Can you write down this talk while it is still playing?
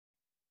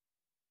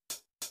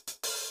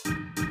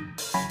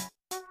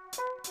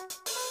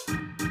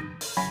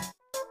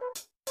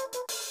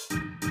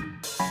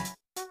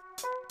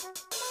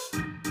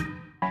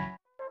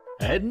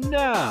And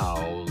now,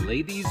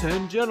 ladies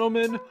and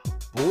gentlemen,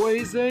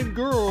 boys and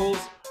girls,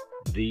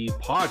 the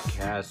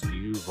podcast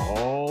you've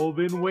all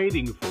been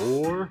waiting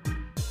for,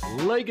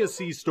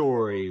 Legacy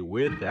Story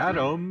with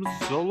Adam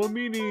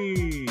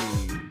Solomini.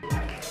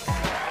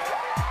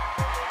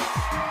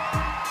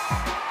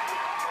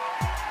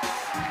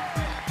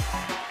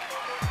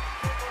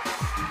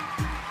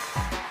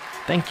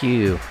 Thank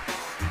you.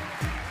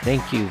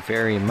 Thank you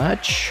very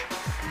much.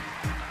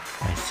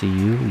 I see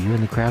you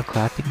in the crowd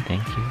clapping.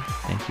 Thank you.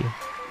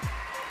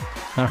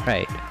 All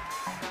right.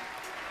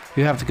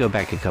 You have to go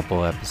back a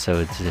couple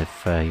episodes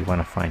if you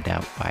want to find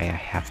out why I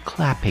have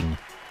clapping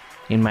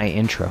in my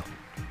intro.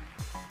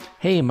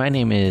 Hey, my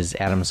name is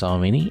Adam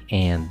Solomini,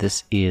 and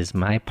this is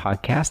my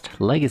podcast,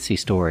 Legacy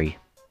Story.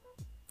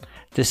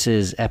 This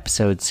is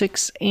episode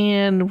 6,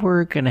 and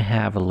we're going to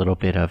have a little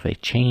bit of a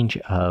change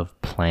of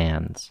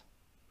plans.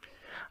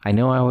 I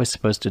know I was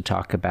supposed to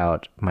talk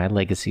about my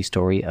legacy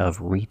story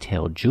of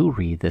retail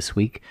jewelry this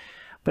week,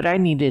 but I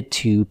needed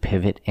to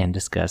pivot and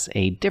discuss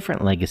a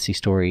different legacy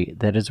story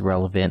that is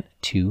relevant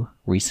to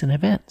recent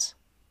events.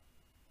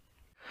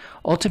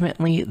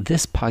 Ultimately,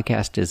 this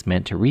podcast is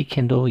meant to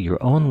rekindle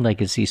your own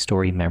legacy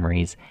story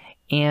memories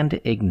and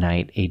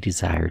ignite a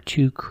desire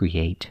to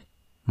create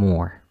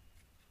more.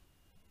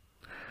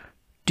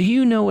 Do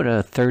you know what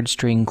a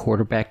third-string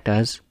quarterback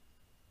does?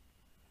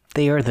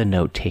 They are the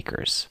note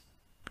takers.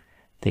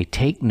 They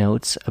take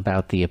notes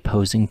about the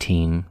opposing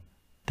team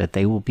that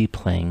they will be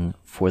playing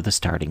for the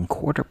starting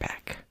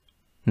quarterback.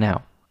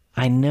 Now,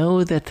 I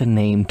know that the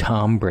name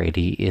Tom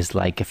Brady is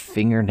like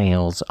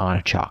fingernails on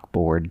a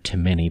chalkboard to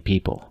many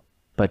people,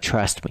 but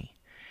trust me,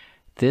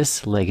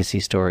 this legacy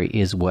story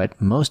is what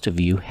most of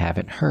you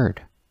haven't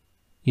heard.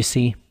 You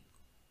see,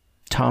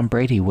 Tom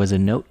Brady was a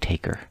note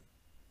taker.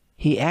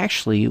 He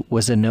actually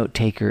was a note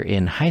taker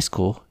in high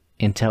school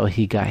until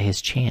he got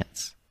his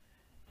chance.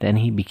 Then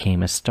he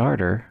became a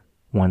starter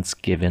once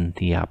given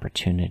the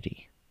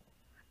opportunity.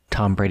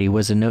 Tom Brady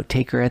was a note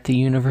taker at the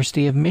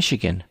University of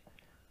Michigan,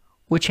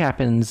 which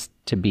happens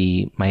to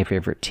be my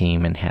favorite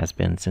team and has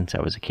been since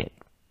I was a kid.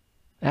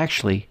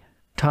 Actually,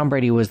 Tom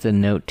Brady was the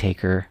note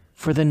taker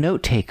for the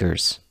note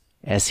takers,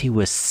 as he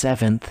was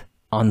 7th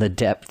on the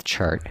depth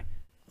chart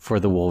for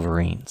the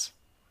Wolverines.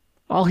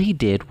 All he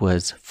did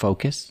was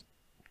focus,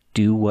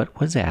 do what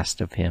was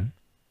asked of him,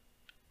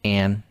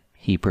 and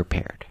he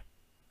prepared.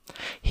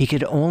 He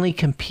could only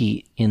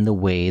compete in the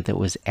way that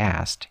was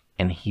asked,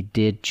 and he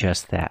did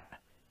just that.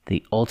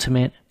 The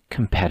ultimate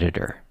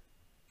competitor,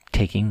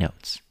 taking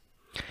notes.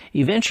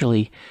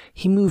 Eventually,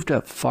 he moved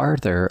up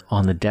farther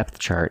on the depth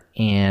chart,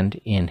 and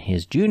in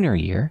his junior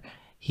year,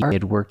 he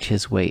had worked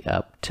his way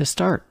up to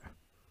start.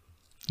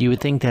 You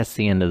would think that's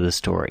the end of the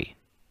story.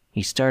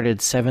 He started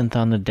 7th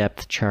on the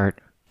depth chart,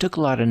 took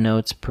a lot of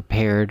notes,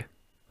 prepared,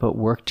 but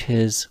worked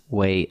his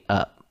way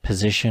up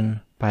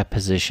position by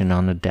position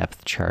on the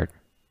depth chart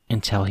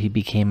until he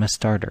became a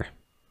starter.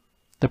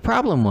 The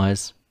problem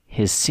was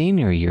his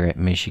senior year at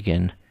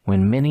Michigan,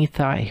 when many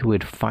thought he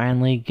would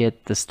finally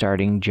get the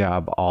starting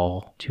job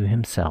all to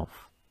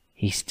himself.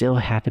 He still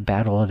had to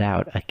battle it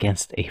out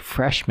against a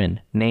freshman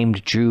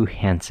named Drew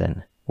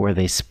Henson, where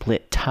they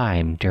split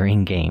time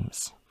during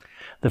games.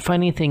 The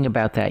funny thing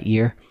about that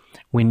year,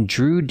 when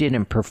Drew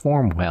didn't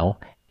perform well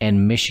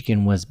and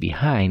Michigan was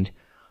behind,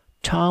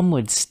 Tom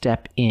would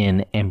step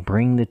in and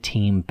bring the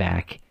team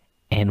back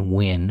and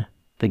win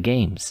the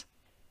games.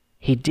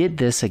 He did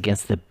this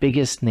against the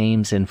biggest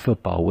names in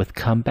football with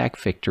comeback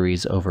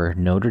victories over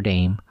Notre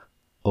Dame,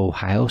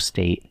 Ohio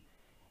State,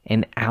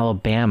 and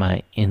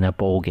Alabama in a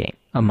bowl game,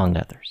 among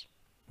others.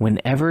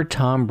 Whenever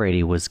Tom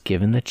Brady was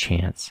given the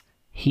chance,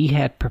 he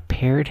had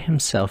prepared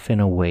himself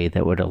in a way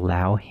that would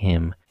allow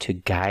him to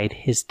guide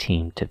his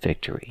team to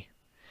victory.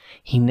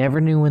 He never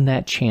knew when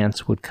that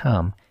chance would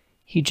come.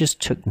 He just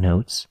took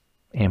notes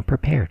and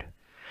prepared.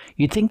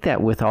 You'd think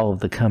that with all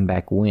of the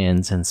comeback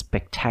wins and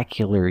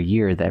spectacular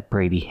year that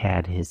Brady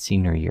had his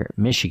senior year at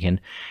Michigan,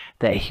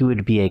 that he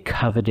would be a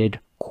coveted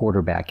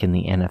quarterback in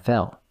the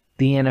NFL.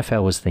 The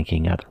NFL was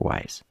thinking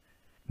otherwise.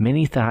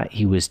 Many thought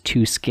he was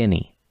too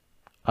skinny.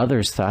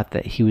 Others thought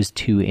that he was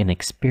too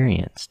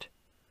inexperienced.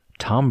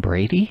 Tom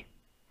Brady?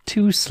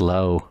 Too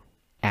slow.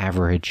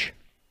 Average.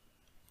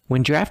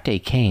 When draft day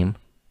came,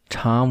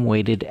 Tom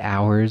waited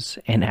hours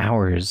and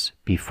hours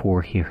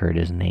before he heard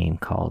his name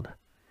called.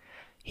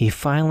 He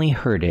finally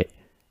heard it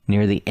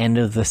near the end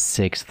of the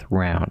 6th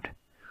round.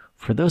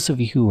 For those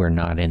of you who are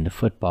not into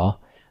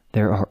football,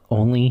 there are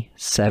only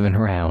 7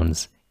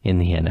 rounds in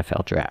the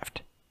NFL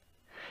draft.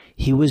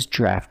 He was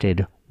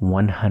drafted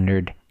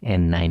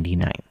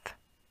 199th.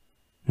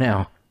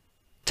 Now,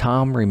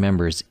 Tom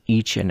remembers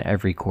each and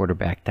every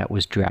quarterback that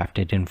was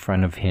drafted in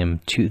front of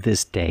him to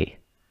this day.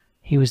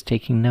 He was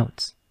taking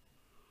notes.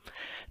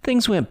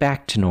 Things went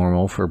back to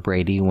normal for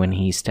Brady when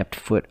he stepped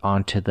foot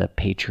onto the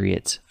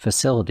Patriots'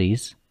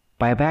 facilities.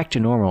 By back to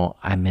normal,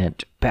 I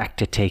meant back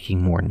to taking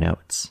more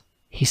notes.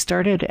 He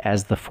started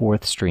as the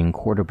 4th-string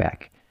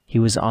quarterback. He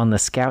was on the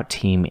scout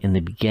team in the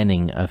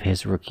beginning of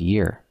his rookie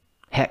year.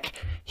 Heck,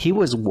 he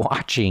was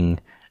watching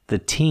the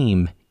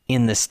team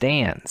in the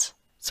stands.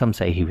 Some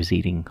say he was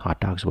eating hot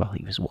dogs while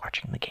he was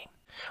watching the game.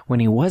 When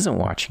he wasn't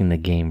watching the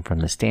game from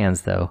the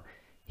stands, though,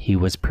 he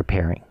was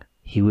preparing.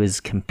 He was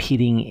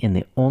competing in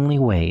the only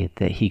way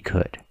that he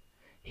could.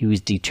 He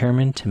was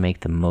determined to make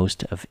the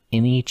most of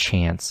any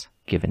chance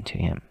given to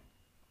him.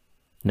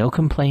 No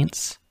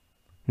complaints,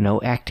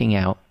 no acting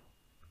out,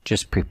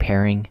 just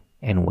preparing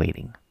and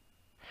waiting.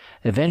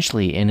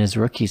 Eventually, in his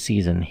rookie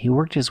season, he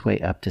worked his way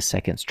up to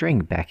second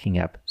string, backing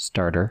up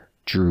starter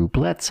Drew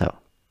Bledsoe.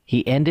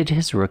 He ended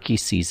his rookie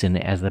season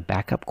as the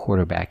backup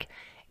quarterback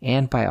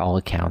and, by all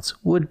accounts,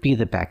 would be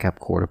the backup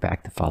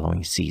quarterback the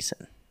following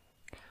season.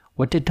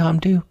 What did Tom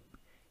do?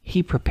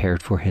 He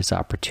prepared for his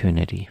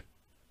opportunity.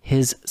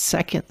 His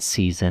second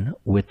season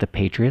with the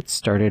Patriots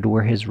started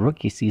where his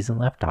rookie season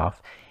left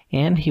off,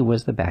 and he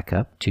was the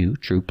backup to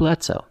Drew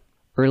Bledsoe.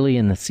 Early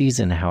in the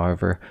season,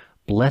 however,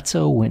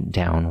 Bledsoe went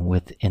down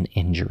with an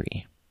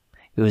injury.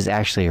 It was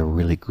actually a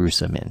really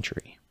gruesome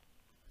injury.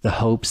 The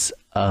hopes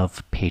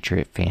of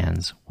Patriot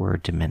fans were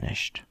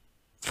diminished.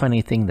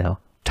 Funny thing though,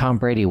 Tom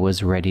Brady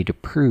was ready to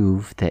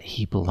prove that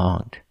he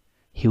belonged.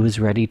 He was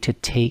ready to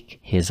take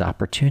his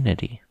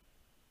opportunity.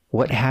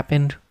 What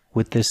happened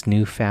with this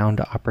newfound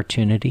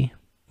opportunity?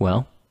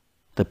 Well,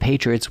 the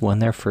Patriots won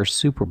their first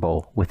Super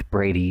Bowl with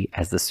Brady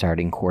as the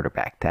starting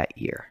quarterback that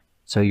year.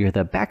 So you're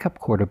the backup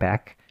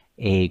quarterback,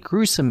 a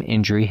gruesome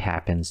injury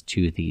happens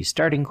to the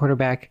starting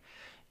quarterback,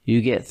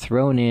 you get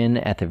thrown in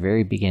at the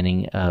very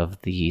beginning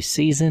of the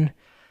season,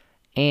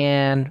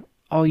 and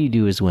all you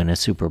do is win a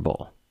Super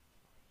Bowl.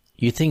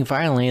 You think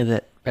finally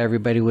that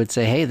everybody would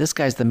say, hey, this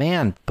guy's the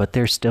man, but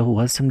there still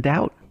was some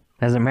doubt.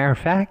 As a matter of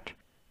fact,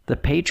 the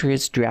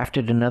Patriots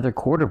drafted another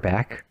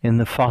quarterback in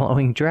the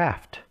following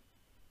draft.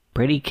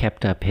 Brady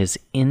kept up his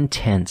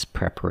intense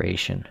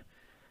preparation,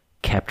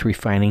 kept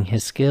refining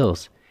his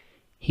skills.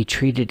 He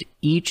treated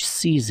each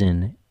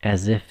season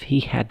as if he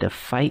had to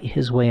fight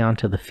his way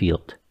onto the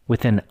field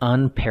with an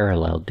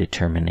unparalleled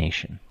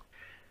determination.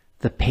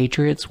 The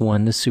Patriots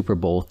won the Super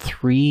Bowl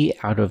 3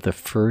 out of the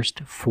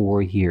first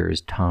 4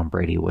 years Tom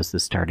Brady was the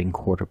starting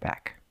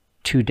quarterback.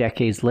 2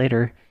 decades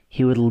later,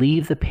 he would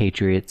leave the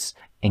Patriots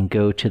and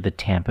go to the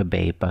Tampa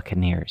Bay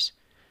Buccaneers.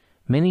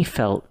 Many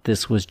felt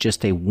this was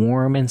just a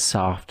warm and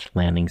soft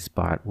landing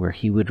spot where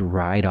he would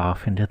ride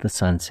off into the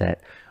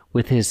sunset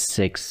with his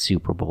 6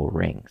 Super Bowl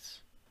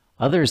rings.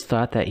 Others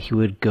thought that he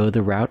would go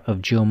the route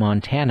of Joe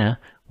Montana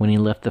when he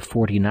left the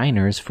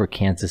 49ers for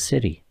Kansas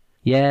City.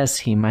 Yes,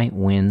 he might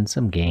win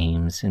some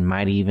games and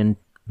might even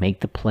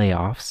make the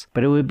playoffs,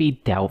 but it would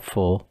be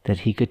doubtful that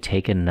he could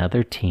take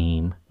another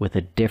team with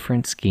a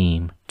different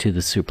scheme to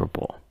the Super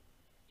Bowl.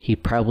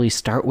 He'd probably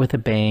start with a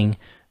bang,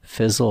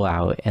 fizzle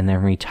out, and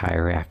then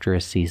retire after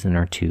a season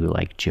or 2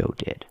 like Joe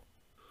did.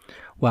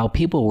 While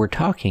people were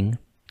talking,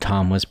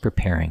 Tom was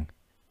preparing.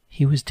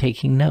 He was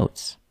taking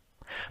notes.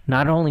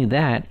 Not only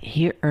that,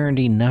 he earned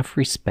enough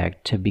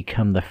respect to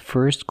become the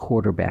first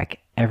quarterback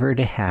ever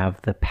to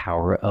have the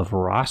power of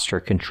roster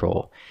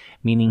control,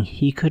 meaning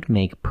he could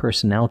make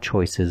personnel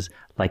choices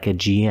like a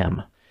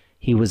GM.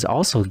 He was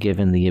also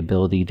given the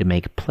ability to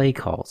make play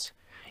calls.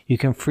 You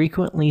can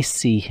frequently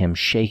see him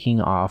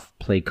shaking off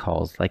play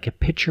calls like a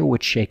pitcher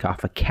would shake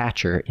off a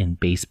catcher in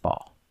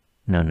baseball.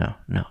 No,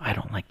 I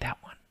don't like that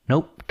one.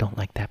 Nope, don't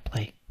like that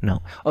play.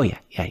 No. Oh yeah,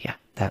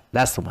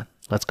 that's the one.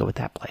 Let's go with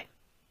that play.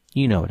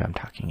 You know what I'm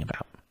talking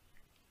about.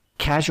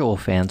 Casual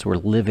fans were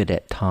livid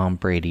at Tom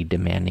Brady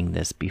demanding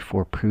this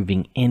before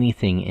proving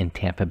anything in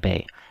Tampa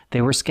Bay.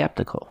 They were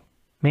skeptical.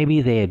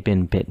 Maybe they had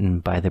been bitten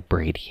by the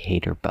Brady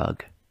hater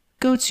bug.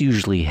 Goats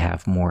usually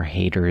have more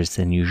haters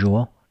than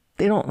usual.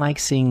 They don't like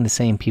seeing the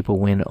same people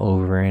win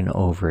over and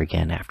over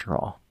again after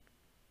all.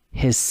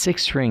 His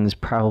 6 rings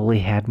probably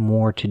had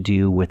more to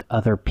do with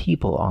other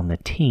people on the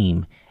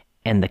team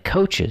and the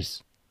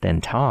coaches than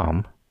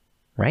Tom,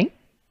 right?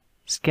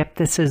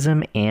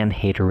 Skepticism and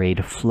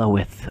haterade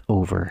floweth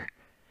over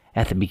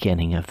at the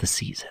beginning of the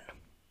season.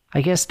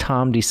 I guess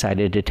Tom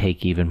decided to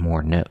take even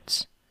more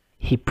notes.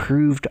 He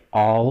proved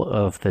all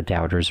of the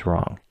doubters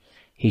wrong.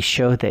 He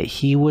showed that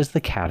he was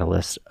the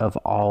catalyst of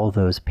all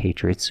those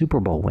Patriots Super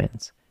Bowl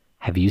wins.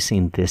 Have you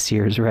seen this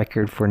year's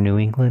record for New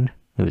England?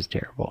 It was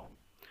terrible.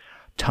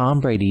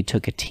 Tom Brady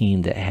took a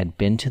team that had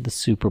been to the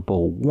Super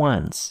Bowl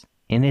once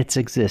in its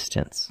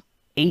existence,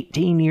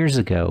 18 years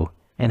ago,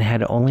 and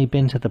had only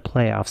been to the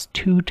playoffs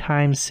 2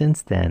 times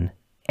since then,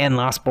 and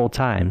lost both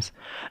times.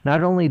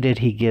 Not only did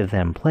he give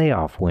them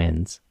playoff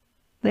wins,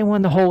 they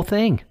won the whole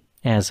thing,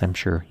 as I'm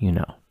sure you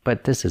know.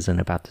 But this isn't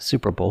about the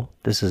Super Bowl.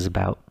 This is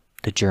about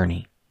the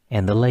journey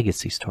and the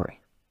legacy story.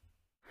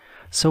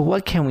 So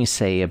what can we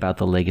say about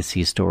the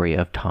legacy story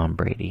of Tom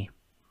Brady?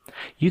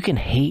 You can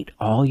hate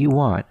all you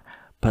want,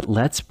 but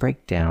let's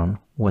break down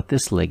what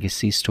this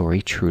legacy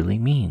story truly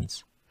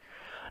means.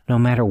 No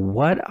matter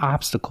what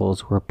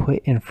obstacles were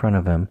put in front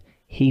of him,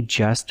 he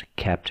just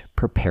kept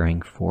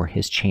preparing for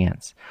his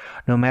chance.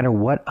 No matter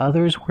what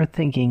others were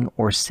thinking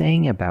or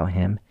saying about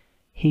him,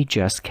 he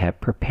just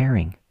kept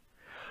preparing.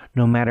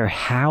 No matter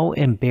how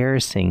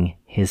embarrassing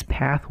his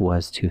path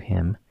was to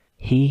him,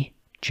 he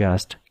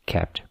just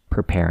kept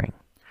preparing.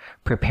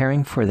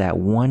 preparing for that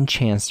one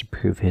chance to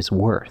prove his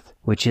worth,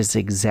 which is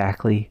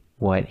exactly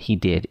what he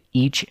did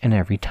each and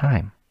every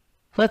time.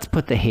 Let's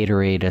put the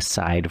haterade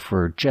aside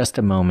for just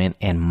a moment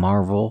and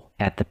marvel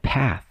at the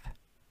path.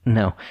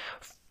 No,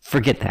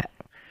 forget that.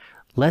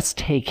 Let's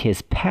take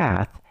his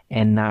path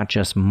and not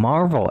just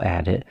marvel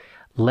at it.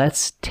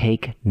 Let's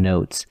take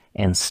notes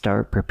and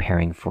start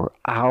preparing for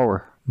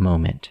our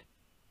moment.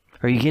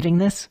 Are you getting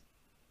this?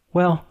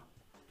 Well,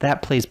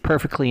 that plays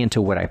perfectly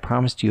into what I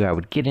promised you I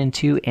would get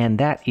into, and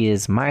that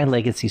is my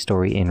legacy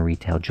story in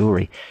retail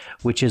jewelry,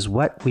 which is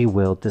what we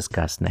will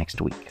discuss next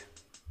week.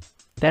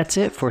 That's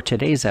it for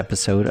today's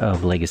episode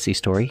of Legacy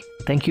Story.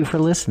 Thank you for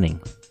listening.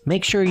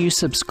 Make sure you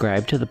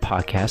subscribe to the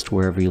podcast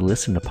wherever you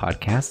listen to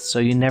podcasts so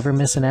you never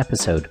miss an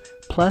episode.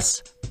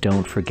 Plus,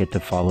 don't forget to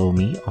follow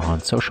me on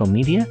social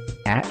media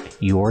at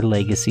Your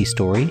Legacy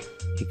Story,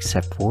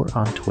 except for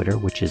on Twitter,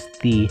 which is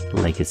The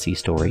Legacy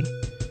Story,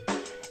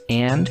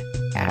 and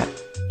at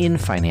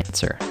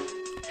InFinancer.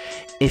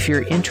 If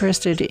you're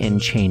interested in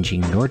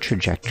changing your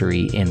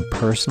trajectory in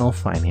personal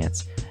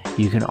finance,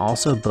 you can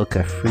also book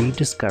a free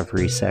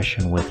discovery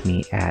session with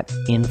me at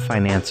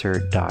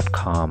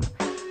infinancer.com.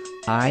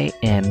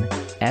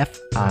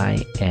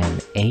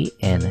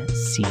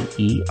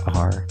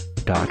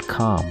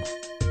 InFinancer.com.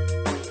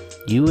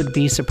 You would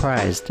be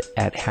surprised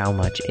at how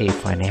much a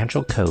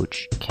financial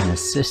coach can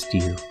assist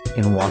you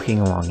in walking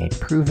along a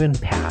proven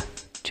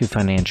path to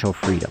financial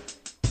freedom.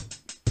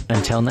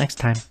 Until next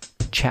time,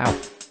 ciao.